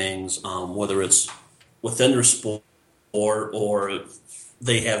those things, whether it's within their sport or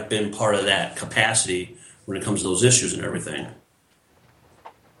they have been part of that capacity when it comes to those issues and everything.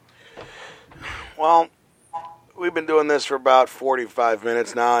 Well, we've been doing this for about 45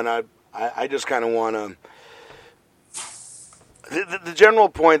 minutes now, and I just kind of want to... The general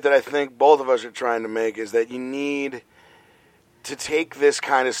point that I think both of us are trying to make is that you need to take this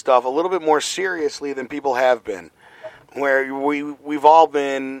kind of stuff a little bit more seriously than people have been, where we've all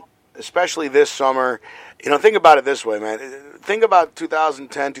been, especially this summer. Think about it this way, man. Think about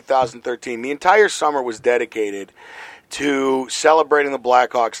 2010, 2013. The entire summer was dedicated to celebrating the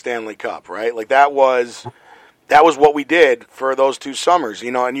Blackhawks Stanley Cup, right? Like that was what we did for those 2 summers,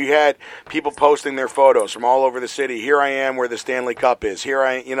 and you had people posting their photos from all over the city. Here I am where the Stanley Cup is. Here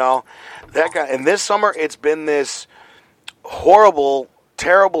that guy. And this summer it's been this horrible,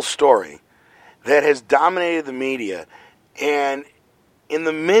 terrible story that has dominated the media. And in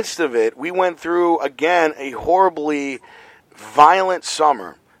the midst of it, we went through, again, a horribly violent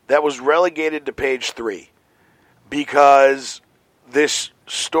summer that was relegated to page 3 because this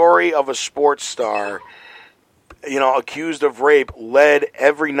story of a sports star, accused of rape led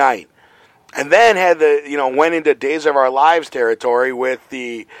every night. And then went into Days of Our Lives territory with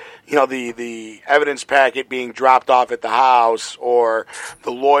the evidence packet being dropped off at the house, or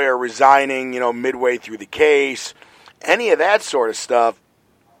the lawyer resigning, midway through the case. Any of that sort of stuff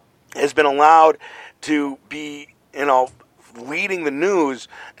has been allowed to be, leading the news,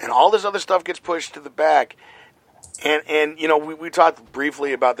 and all this other stuff gets pushed to the back. And we talked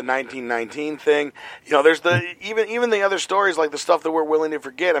briefly about the 1919 thing. There's the even the other stories, like the stuff that we're willing to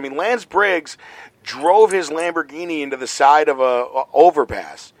forget. I mean, Lance Briggs drove his Lamborghini into the side of a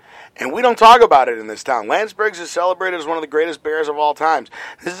overpass. And we don't talk about it in this town. Lance Briggs is celebrated as one of the greatest bears of all times.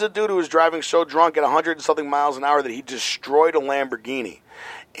 This is a dude who was driving so drunk at 100 and something miles an hour that he destroyed a Lamborghini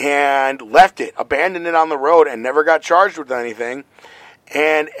and left it, abandoned it on the road, and never got charged with anything.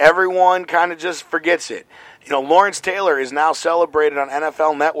 And everyone kind of just forgets it. Lawrence Taylor is now celebrated on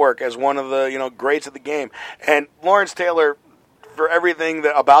NFL Network as one of the, greats of the game. And Lawrence Taylor, for everything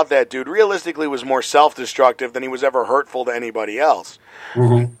about that dude, realistically was more self-destructive than he was ever hurtful to anybody else.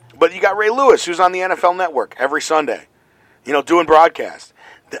 Mm-hmm. But you got Ray Lewis, who's on the NFL Network every Sunday, doing broadcasts.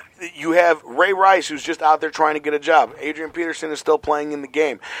 You have Ray Rice, who's just out there trying to get a job. Adrian Peterson is still playing in the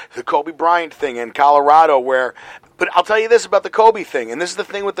game. The Kobe Bryant thing in Colorado but I'll tell you this about the Kobe thing, and this is the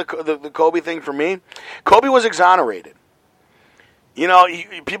thing with the Kobe thing for me. Kobe was exonerated.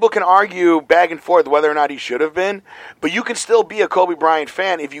 People can argue back and forth whether or not he should have been, but you can still be a Kobe Bryant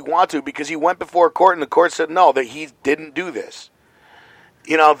fan if you want to, because he went before court and the court said no, that he didn't do this.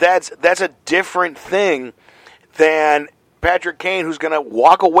 That's a different thing than Patrick Kane, who's going to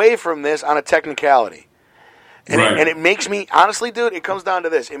walk away from this on a technicality. And, right. It makes me, honestly, dude, it comes down to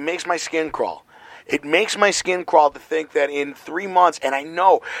this. It makes my skin crawl. It makes my skin crawl to think that in 3 months, and I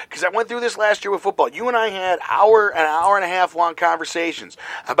know, because I went through this last year with football. You and I had an hour and a half long conversations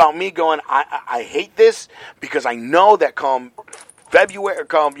about me going, I hate this because I know that come February,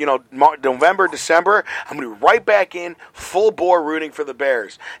 November, December, I'm going to be right back in full bore rooting for the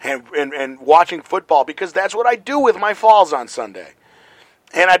Bears and watching football, because that's what I do with my falls on Sunday.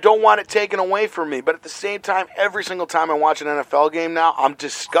 And I don't want it taken away from me. But at the same time, every single time I watch an NFL game now, I'm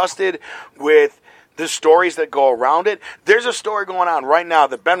disgusted with the stories that go around it. There's a story going on right now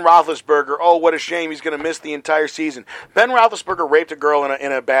that Ben Roethlisberger, oh, what a shame, he's going to miss the entire season. Ben Roethlisberger raped a girl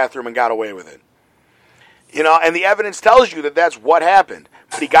in a bathroom and got away with it. And the evidence tells you that that's what happened.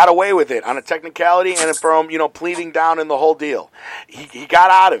 But he got away with it on a technicality and from, pleading down in the whole deal. He got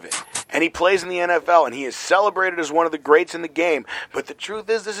out of it. And he plays in the NFL, and he is celebrated as one of the greats in the game. But the truth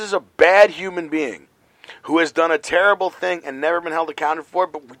is, this is a bad human being who has done a terrible thing and never been held accountable for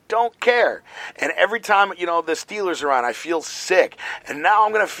it, but we don't care. And every time, the Steelers are on, I feel sick. And now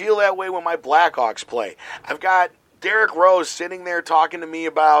I'm going to feel that way when my Blackhawks play. I've got Derrick Rose sitting there talking to me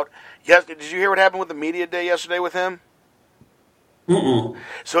about... Yes, did you hear what happened with the media day yesterday with him? Mm-mm.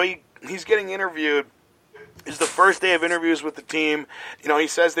 So he's getting interviewed. It's the first day of interviews with the team. He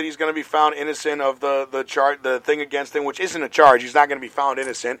says that he's going to be found innocent of the thing against him, which isn't a charge. He's not going to be found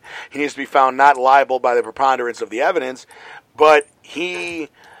innocent. He needs to be found not liable by the preponderance of the evidence. But he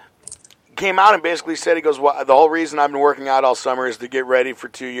came out and basically said, he goes, well, the whole reason I've been working out all summer is to get ready for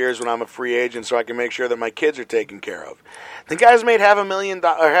 2 years when I'm a free agent so I can make sure that my kids are taken care of. The guy's made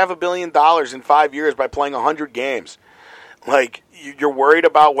 $500 million in 5 years by playing 100 games. Like, you're worried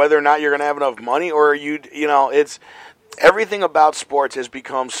about whether or not you're going to have enough money, or it's everything about sports has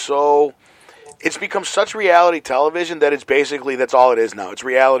become it's become such reality television that that's all it is now. It's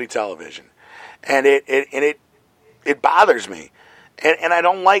reality television. And it bothers me. And I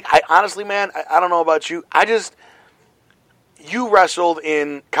don't honestly, man, I don't know about you. You wrestled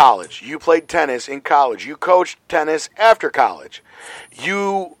in college. You played tennis in college. You coached tennis after college.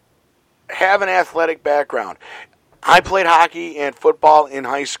 You have an athletic background. I played hockey and football in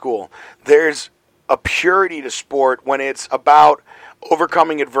high school. There's a purity to sport when it's about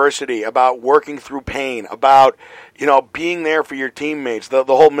overcoming adversity, about working through pain, about being there for your teammates, the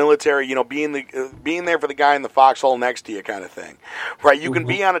whole military, being there for the guy in the foxhole next to you kind of thing, right? You can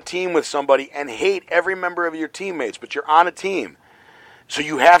be on a team with somebody and hate every member of your teammates, but you're on a team, so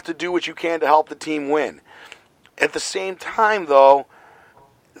you have to do what you can to help the team win. At the same time, though,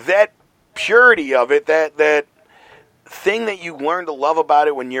 that purity of it, that thing that you learn to love about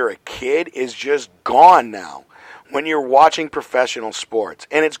it when you're a kid, is just gone now when you're watching professional sports.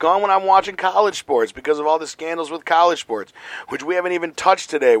 And it's gone when I'm watching college sports because of all the scandals with college sports, which we haven't even touched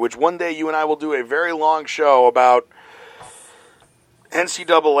today, which one day you and I will do a very long show about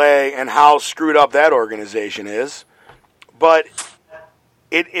NCAA and how screwed up that organization is. But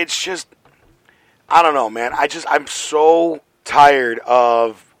it's just, I don't know, man. I'm so tired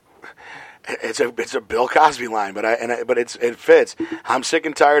of... It's a Bill Cosby line, but it fits. I'm sick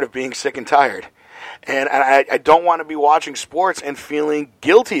and tired of being sick and tired. And I don't want to be watching sports and feeling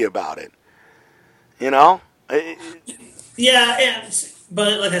guilty about it. Yeah,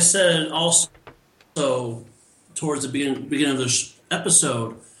 but like I said, also towards the beginning of this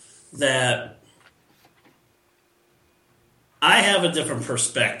episode, that I have a different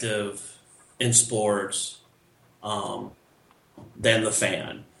perspective in sports than the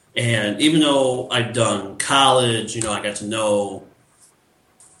fan. And even though I've done college, I got to know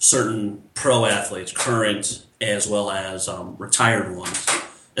certain pro athletes, current as well as retired ones,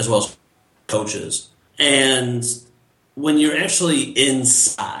 as well as coaches. And when you're actually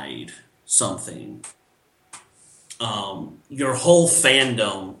inside something, your whole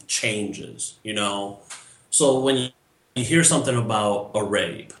fandom changes, So when you hear something about a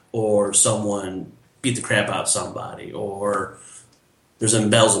rape or someone beat the crap out of somebody or there's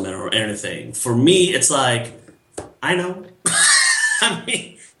embezzlement or anything, for me, it's like, I know. I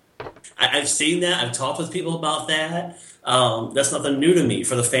mean, I've seen that. I've talked with people about that. That's nothing new to me.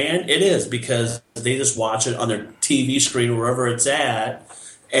 For the fan, it is, because they just watch it on their TV screen, wherever it's at,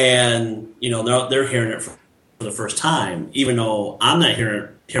 and they're hearing it for the first time. Even though I'm not hearing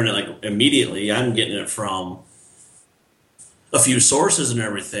it like immediately, I'm getting it from a few sources and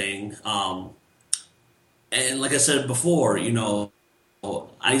everything. And like I said before,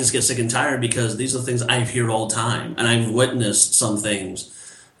 I just get sick and tired because these are the things I hear all the time, and I've witnessed some things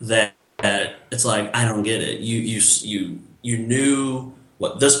that it's like, I don't get it. You knew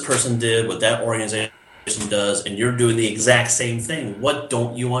what this person did, what that organization does, and you're doing the exact same thing. What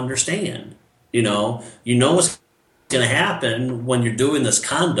don't you understand? You know what's going to happen when you're doing this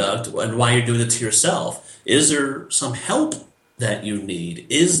conduct and why you're doing it to yourself. Is there some help that you need?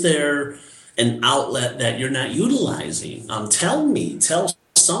 Is there an outlet that you're not utilizing? Tell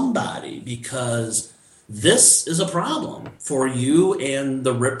somebody, because this is a problem for you and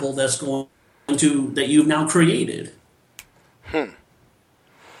the ripple that's going to that you've now created. All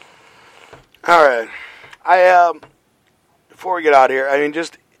right. I before we get out of here, I mean,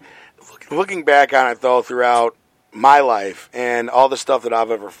 just looking back on it though, throughout my life and all the stuff that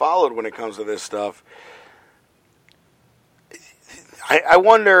I've ever followed when it comes to this stuff, I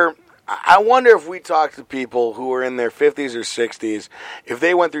wonder if we talk to people who are in their 50s or 60s, if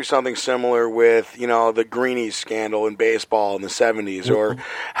they went through something similar with, the Greenies scandal in baseball in the 70s, or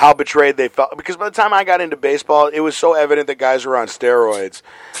how betrayed they felt. Because by the time I got into baseball, it was so evident that guys were on steroids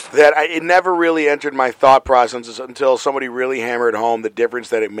that it never really entered my thought process until somebody really hammered home the difference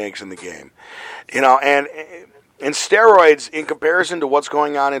that it makes in the game. And steroids, in comparison to what's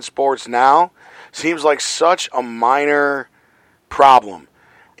going on in sports now, seems like such a minor problem.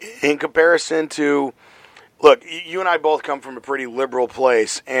 In comparison to, look, you and I both come from a pretty liberal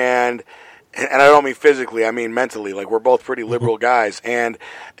place, and I don't mean physically, I mean mentally. Like, we're both pretty liberal guys, and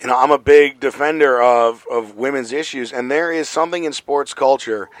I'm a big defender of women's issues, and there is something in sports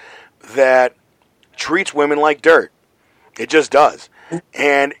culture that treats women like dirt. It just does,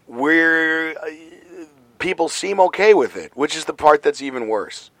 and people seem okay with it, which is the part that's even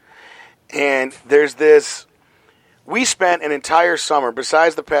worse. And there's this. We spent an entire summer,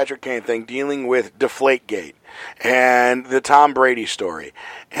 besides the Patrick Kane thing, dealing with Deflategate and the Tom Brady story.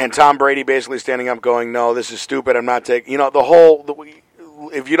 And Tom Brady basically standing up going, no, this is stupid, I'm not taking...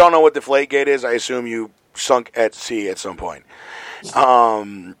 if you don't know what Deflategate is, I assume you sunk at sea at some point.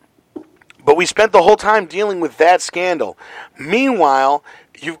 But we spent the whole time dealing with that scandal. Meanwhile,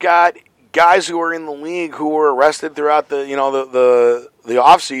 you've got guys who are in the league who were arrested throughout the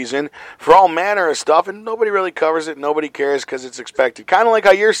off season for all manner of stuff, and nobody really covers it. Nobody cares because it's expected. Kind of like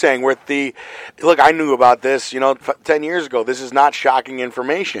how you're saying with look, I knew about this, 10 years ago. This is not shocking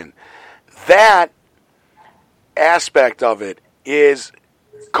information. That aspect of it is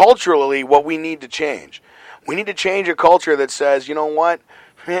culturally what we need to change. We need to change a culture that says, you know what?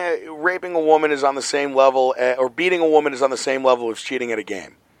 Raping a woman is on the same level, or beating a woman is on the same level as cheating at a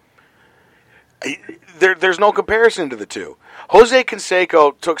game. There's no comparison to the two. Jose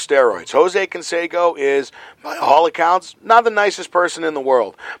Canseco took steroids. Jose Canseco is, by all accounts, not the nicest person in the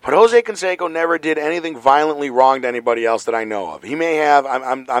world. But Jose Canseco never did anything violently wrong to anybody else that I know of. He may have.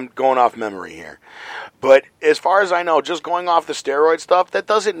 I'm going off memory here. But as far as I know, just going off the steroid stuff, that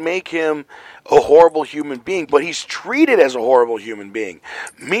doesn't make him a horrible human being. But he's treated as a horrible human being.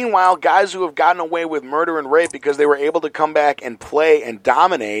 Meanwhile, guys who have gotten away with murder and rape because they were able to come back and play and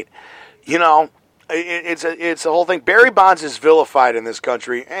dominate, it's a whole thing. Barry Bonds is vilified in this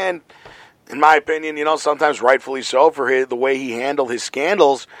country, and in my opinion, sometimes rightfully so for the way he handled his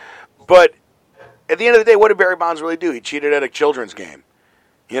scandals. But at the end of the day, what did Barry Bonds really do? He cheated at a children's game,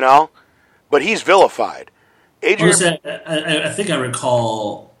 But he's vilified. Adrian, I think I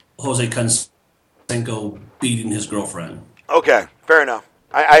recall Jose Canseco beating his girlfriend. Okay, fair enough.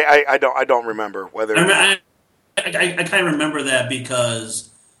 I don't remember whether. I kind of remember that because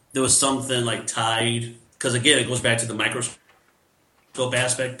there was something like tied, because again, it goes back to the microscope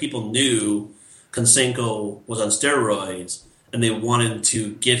aspect. People knew Canseco was on steroids, and they wanted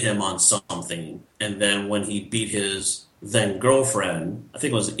to get him on something. And then when he beat his then girlfriend, I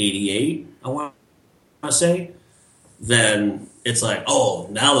think it was 88, I want to say, then it's like, oh,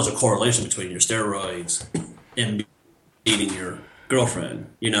 now there's a correlation between your steroids and beating your girlfriend,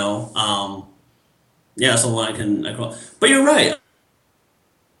 Yeah, so I can. But you're right.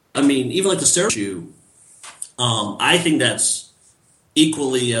 I mean, even like the steroid issue, I think that's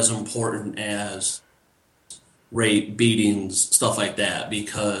equally as important as rape, beatings, stuff like that,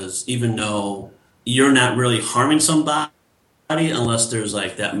 because even though you're not really harming somebody unless there's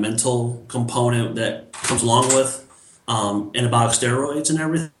like that mental component that comes along with anabolic steroids and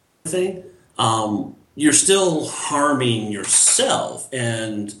everything, you're still harming yourself,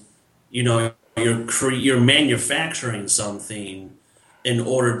 and you're manufacturing something in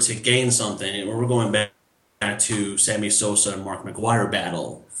order to gain something. And we're going back to Sammy Sosa and Mark McGwire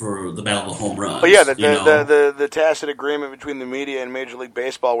battle for the battle of the home runs. But yeah, the tacit agreement between the media and Major League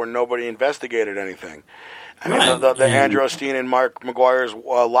Baseball where nobody investigated anything. I mean, the Andrew Steen and Mark McGwire's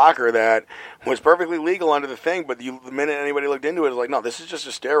locker that was perfectly legal under the thing, but the minute anybody looked into it, it was like, no, this is just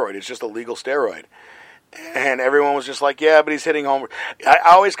a steroid. It's just a legal steroid. And everyone was just like, yeah, but he's hitting home.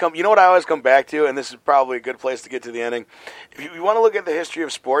 You know what I always come back to, and this is probably a good place to get to the ending. If you want to look at the history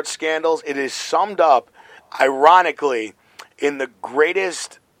of sports scandals, it is summed up, ironically, in the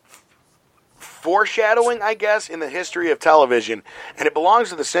greatest foreshadowing, I guess, in the history of television, and it belongs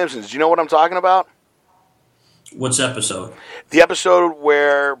to The Simpsons. Do you know what I'm talking about? What's episode? The episode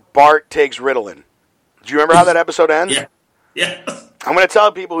where Bart takes Ritalin. Do you remember how that episode ends? Yeah. I'm going to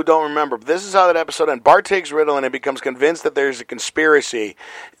tell people who don't remember, but this is how that episode ends. Bart takes Ritalin and becomes convinced that there's a conspiracy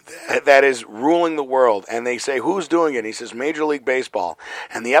that is ruling the world. And they say, who's doing it? And he says, Major League Baseball.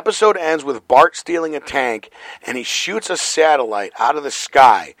 And the episode ends with Bart stealing a tank, and he shoots a satellite out of the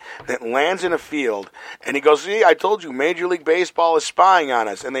sky that lands in a field. And he goes, see, I told you, Major League Baseball is spying on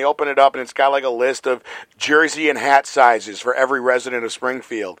us. And they open it up, and it's got like a list of jersey and hat sizes for every resident of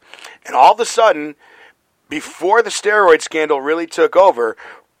Springfield. And all of a sudden, before the steroid scandal really took over,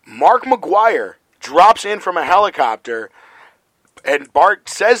 Mark McGwire drops in from a helicopter, and Bart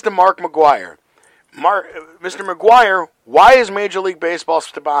says to Mark McGwire, Mr. McGwire, why is Major League Baseball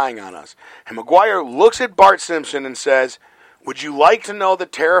spying on us? And McGwire looks at Bart Simpson and says, would you like to know the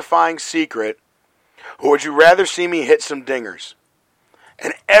terrifying secret, or would you rather see me hit some dingers?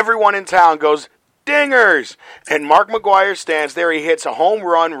 And everyone in town goes, dingers! And Mark McGwire stands there, he hits a home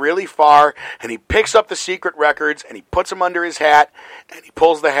run really far, and he picks up the secret records, and he puts them under his hat, and he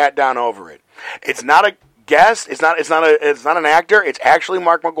pulls the hat down over it. It's not a guest, it's not an actor, it's actually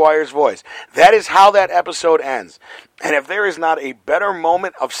Mark McGwire's voice. That is how that episode ends. And if there is not a better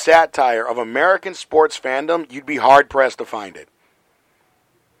moment of satire of American sports fandom, you'd be hard-pressed to find it.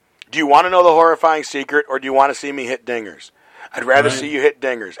 Do you want to know the horrifying secret, or do you want to see me hit dingers? I'd rather see you hit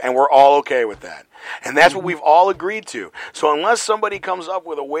dingers, and we're all okay with that. And that's what we've all agreed to. So unless somebody comes up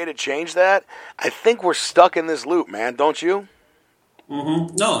with a way to change that, I think we're stuck in this loop, man. Don't you?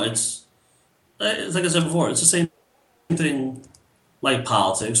 Mm-hmm. No, it's like I said before, it's the same thing like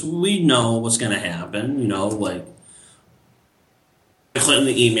politics. We know what's going to happen, like Clinton,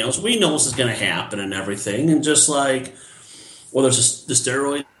 the emails. We know what's going to happen and everything. And just like, whether it's the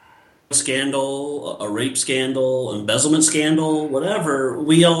steroid scandal, a rape scandal, embezzlement scandal, whatever,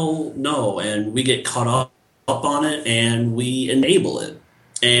 we all know, and we get caught up on it, and we enable it.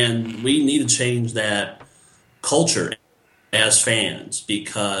 And we need to change that culture as fans,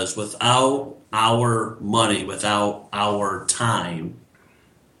 because without our money, without our time,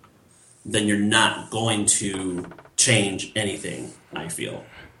 then you're not going to change anything, I feel.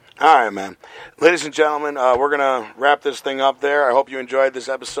 All right, man. Ladies and gentlemen, we're going to wrap this thing up there. I hope you enjoyed this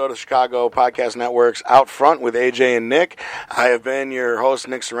episode of Chicago Podcast Network's Out Front with AJ and Nick. I have been your host,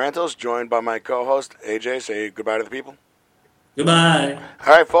 Nick Sorrentos, joined by my co-host, AJ. Say goodbye to the people. Goodbye.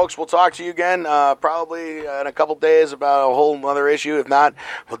 All right, folks, we'll talk to you again probably in a couple days about a whole other issue. If not,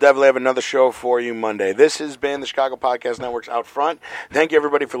 we'll definitely have another show for you Monday. This has been the Chicago Podcast Network's Out Front. Thank you,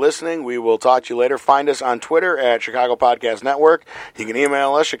 everybody, for listening. We will talk to you later. Find us on Twitter at Chicago Podcast Network. You can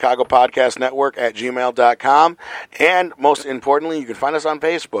email us, chicagopodcastnetwork@gmail.com. And most importantly, you can find us on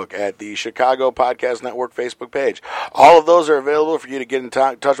Facebook at the Chicago Podcast Network Facebook page. All of those are available for you to get in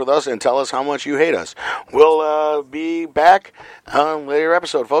touch with us and tell us how much you hate us. We'll be back later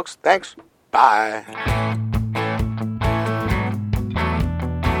episode, folks. Thanks. Bye.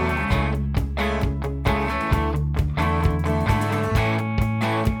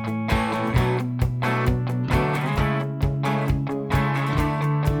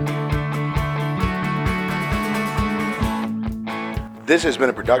 This has been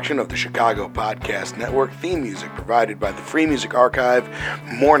a production of the Chicago Podcast Network. Theme music provided by the Free Music Archive.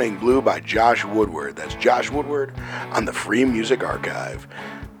 Morning Blue by Josh Woodward. That's Josh Woodward on the Free Music Archive.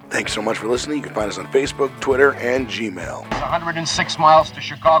 Thanks so much for listening. You can find us on Facebook, Twitter, and Gmail. It's 106 miles to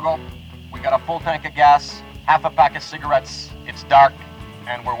Chicago. We got a full tank of gas, half a pack of cigarettes. It's dark,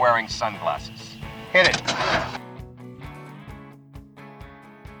 and we're wearing sunglasses. Hit it.